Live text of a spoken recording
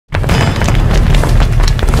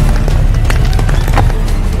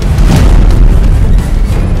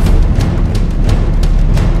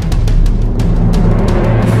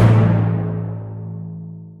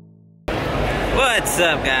What's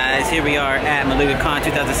up, guys? Here we are at Malooga Con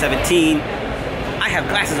 2017. I have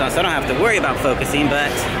glasses on, so I don't have to worry about focusing,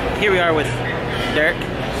 but here we are with Dirk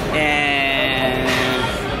and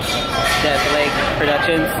Death Lake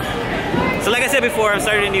Productions. So like I said before, I'm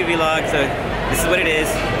starting a new vlog, so this is what it is.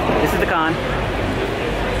 This is the con.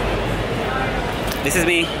 This is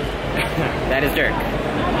me. That is Dirk.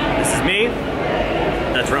 This is me.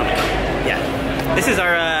 That's Romeyro. Yeah. This is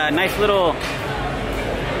our nice little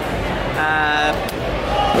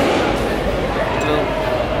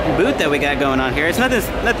booth that we got going on here. It's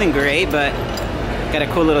nothing great, but got a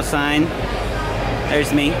cool little sign.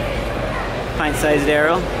 There's me, pint-sized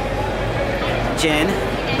Daryl, Jen,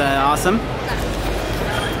 the awesome.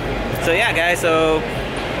 So yeah, guys. So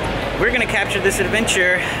we're gonna capture this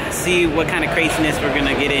adventure, see what kind of craziness we're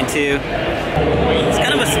gonna get into. It's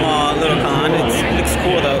kind of a small little con. It looks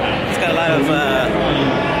cool though. It's got a lot of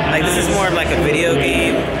like, this is more of like a video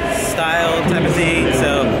game style type of thing.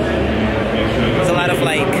 So there's a lot of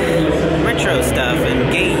like retro stuff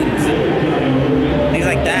and games and things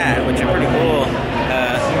like that, which are pretty cool.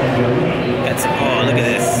 Got some, oh, look at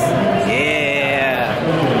this. Yeah.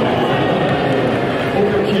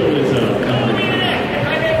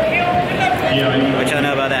 What y'all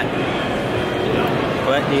know about that?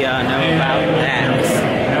 What do y'all know about that?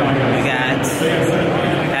 We got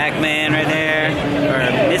Pac-Man right there,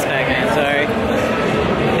 or Miss Pac-Man, sorry.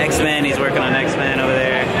 X-Men, he's working on X-Men over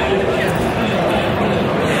there.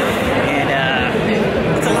 And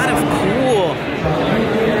it's a lot of cool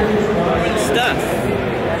stuff.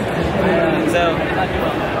 So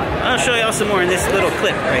I'll show y'all some more in this little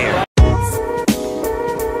clip right here.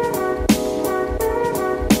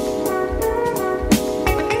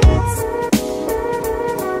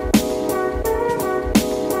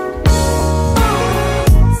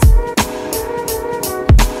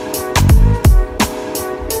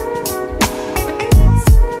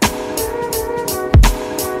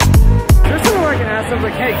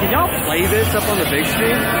 Like, hey, can y'all play this up on the big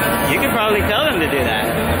screen? You can probably tell them to do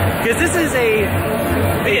that. Because this is a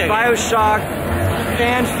Bioshock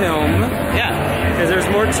fan film. Yeah. Because there's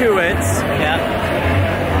more to it. Yeah.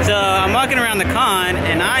 So I'm walking around the con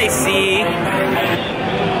and I see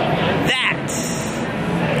that.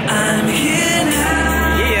 I'm here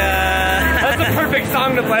now. Yeah. That's a perfect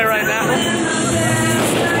song to play right now.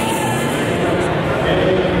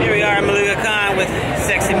 Here we are at Malooga Con with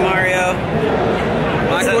Sexy Mario.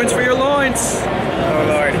 My coins for your loins. Oh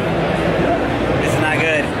Lord, this is not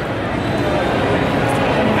good.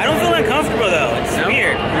 I don't feel uncomfortable though. It's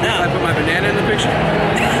weird. No. I put my banana in the picture.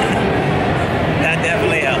 That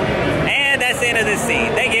definitely helped. And that's the end of this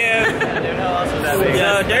scene. Thank you.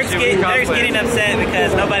 So Dirk's getting upset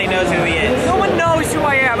because nobody knows who he is. No one knows who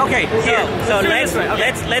I am. Okay, here. So let's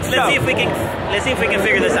see if we can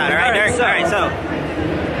figure this out. All right, Dirk. All right. So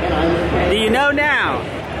do you know now?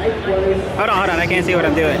 Hold on, I can't see what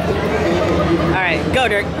I'm doing. Alright, go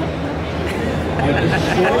Dirk.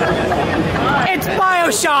 It's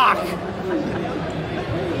Bioshock!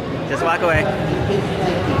 Just walk away.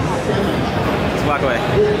 Just walk away.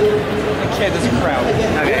 Okay, there's a crowd.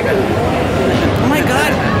 Okay, good. Oh my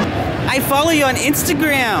god! I follow you on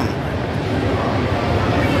Instagram!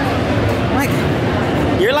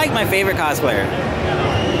 You're like my favorite cosplayer.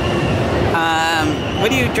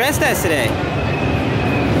 What are you dressed as today?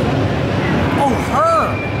 Oh,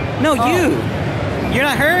 her! No, you! You're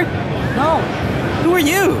not her? No. Who are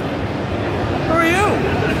you? Who are you?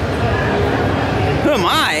 Who am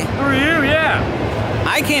I? Who are you? Yeah.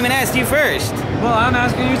 I came and asked you first. Well, I'm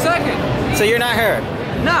asking you second. So you're not her?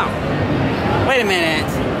 No. Wait a minute.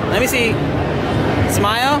 Let me see.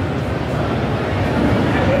 Smile?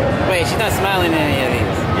 Wait, she's not smiling in any of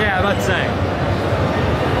these. Yeah, I'm about to say.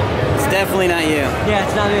 It's definitely not you. Yeah,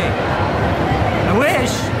 it's not me. I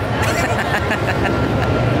wish.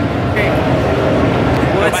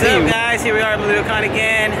 What's up, guys? Here we are at Malooga Con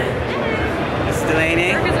again. This is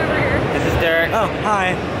Delaney. Dirk is over here. This is Dirk. Oh,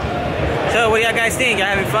 hi. So, what do y'all guys think? Y'all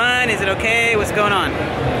having fun? Is it okay? What's going on?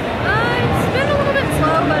 It's been a little bit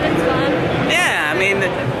slow, but it's fun. Yeah, I mean,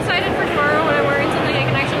 I'm excited for tomorrow when I'm wearing something I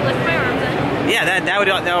can actually lift my arms in. yeah, that would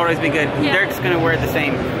always be good. Yeah. Dirk's gonna wear the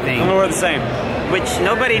same thing. I'm gonna wear the same. Which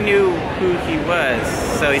nobody knew who he was,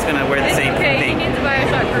 so he's gonna wear the same Okay, thing. he needs a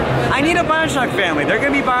Bioshock group. I need a Bioshock family. They're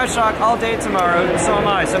gonna be Bioshock all day tomorrow, and so am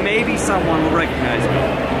I. So maybe someone will recognize me.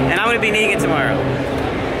 And I'm gonna be Negan tomorrow.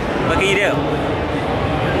 What can you do?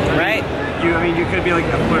 Right? I mean, you could be like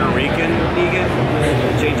a Puerto Rican Negan.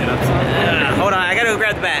 Change it up some. Hold on, I gotta go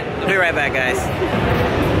grab the bat. I'll be right back, guys.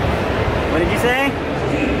 What did you say?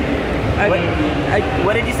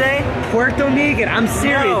 What did you say? Puerto Rican. I'm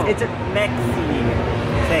serious. No. It's a Mexican.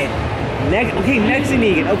 Say it. Okay,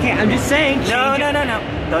 Mexinegan. Okay, I'm just saying. No.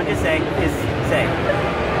 Don't just say. Just say.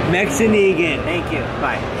 Mexinegan. Thank you.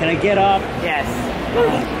 Bye. Can I get off? Yes.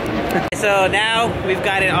 So now we've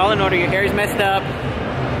got it all in order. Your hair's messed up.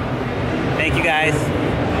 Thank you guys.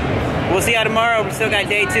 We'll see y'all tomorrow. We still got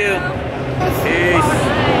day 2. Peace.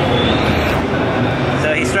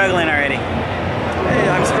 So he's struggling already. Hey,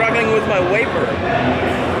 I'm struggling with my wafer.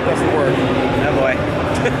 Doesn't work. Oh boy.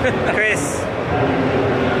 Chris.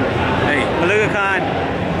 Hey. Malooga Con.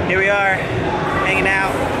 Here we are. Hanging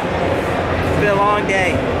out. It's been a long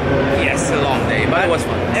day. Yes, a long day, but it was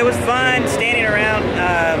fun. It was fun standing around,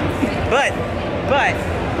 but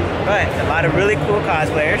a lot of really cool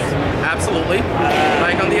cosplayers. Absolutely.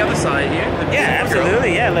 Like on the other side here. Yeah,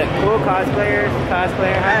 absolutely. Yeah, look, cool cosplayer.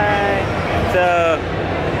 Hi. So,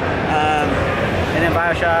 and then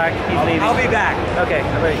Bioshock. He's leaving. I'll be back. Okay.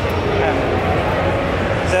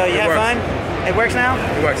 So you have fun? It works now?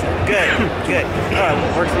 It works now. Good. Good. Oh,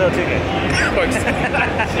 it works a little too good. It works.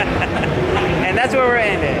 And that's where we're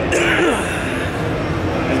ending.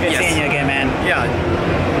 It's good seeing you again, man. Yeah.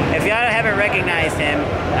 If y'all haven't recognized him,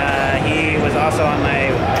 he was also on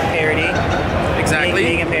my parody. Exactly.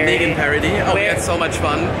 Vegan parody. Vegan parody. Oh, we had so much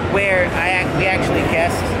fun. Where we actually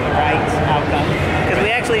guessed the right outcome. Because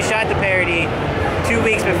we actually shot the parody 2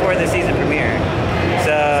 weeks before the season premiere.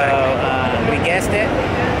 So we guessed it.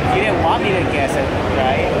 You didn't want me to guess it,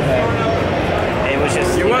 right? But it was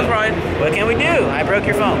just... You was right. What can we do? I broke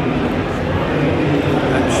your phone.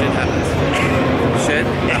 Shit happens. Shit?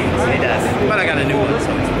 It does. But I got a new one,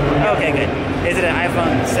 so it's okay, good. Is it an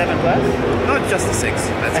iPhone 7 Plus? no, just a 6.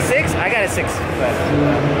 That's A 6? I got a 6 Plus.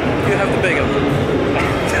 You have the bigger one.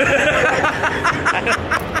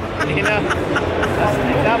 You know,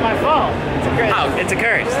 it's not my fault. It's a curse. How? It's a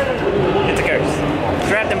curse. It's a curse.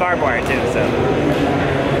 It's wrapped in barbed wire too, so.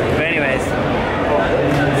 But anyways,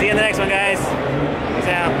 see you in the next one, guys. Peace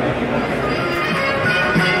out.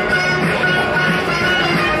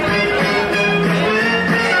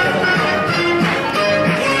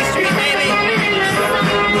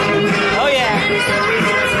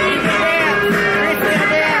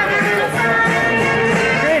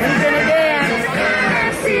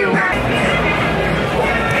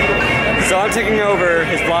 So I'm taking over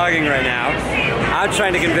his vlogging right now. I'm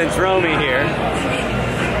trying to convince Romy here.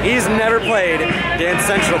 He's never played Dance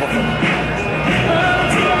Central before.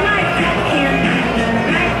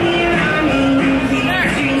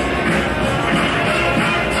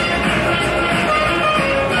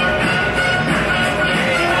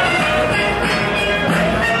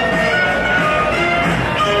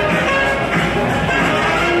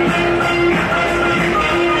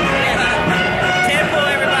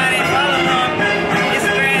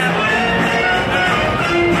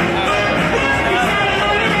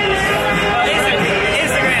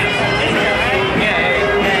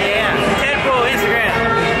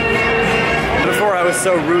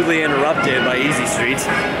 So rudely interrupted by Easy Street.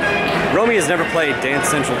 Romy has never played Dance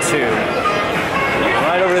Central 2.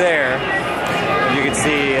 Right over there, you can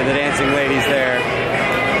see the dancing ladies there.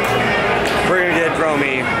 We're gonna get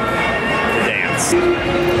Romy to dance.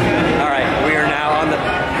 All right, we are now on the...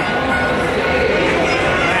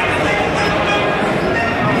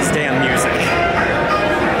 This damn music.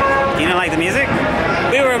 You don't like the music?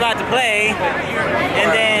 We were about to play, and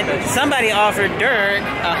then somebody offered Dirk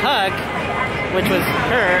a hug, which was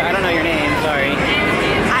her. I don't know your name, sorry.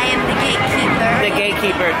 I am the gatekeeper. The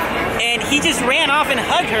gatekeeper. And he just ran off and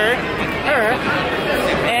hugged her,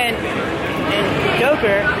 and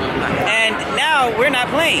Joker, and now we're not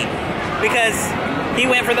playing because he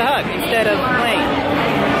went for the hug instead of playing.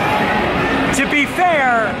 To be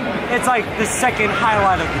fair, it's like the second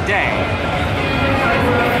highlight of the day.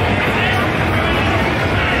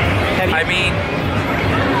 I mean...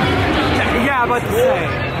 Yeah, but the same.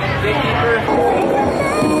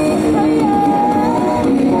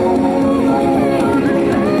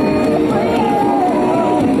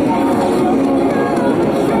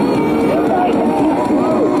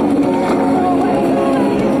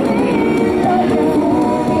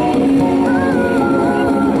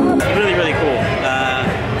 Really cool.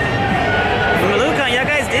 Malooga Con, y'all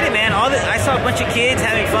guys did it, man. I saw a bunch of kids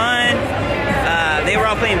having fun. They were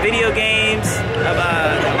all playing video games, a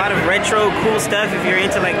lot of retro cool stuff if you're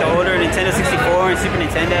into like the older Nintendo 64 and Super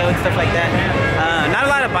Nintendo and stuff like that. Not a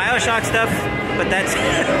lot of Bioshock stuff, but that's...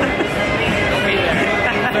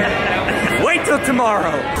 Wait till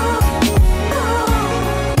tomorrow.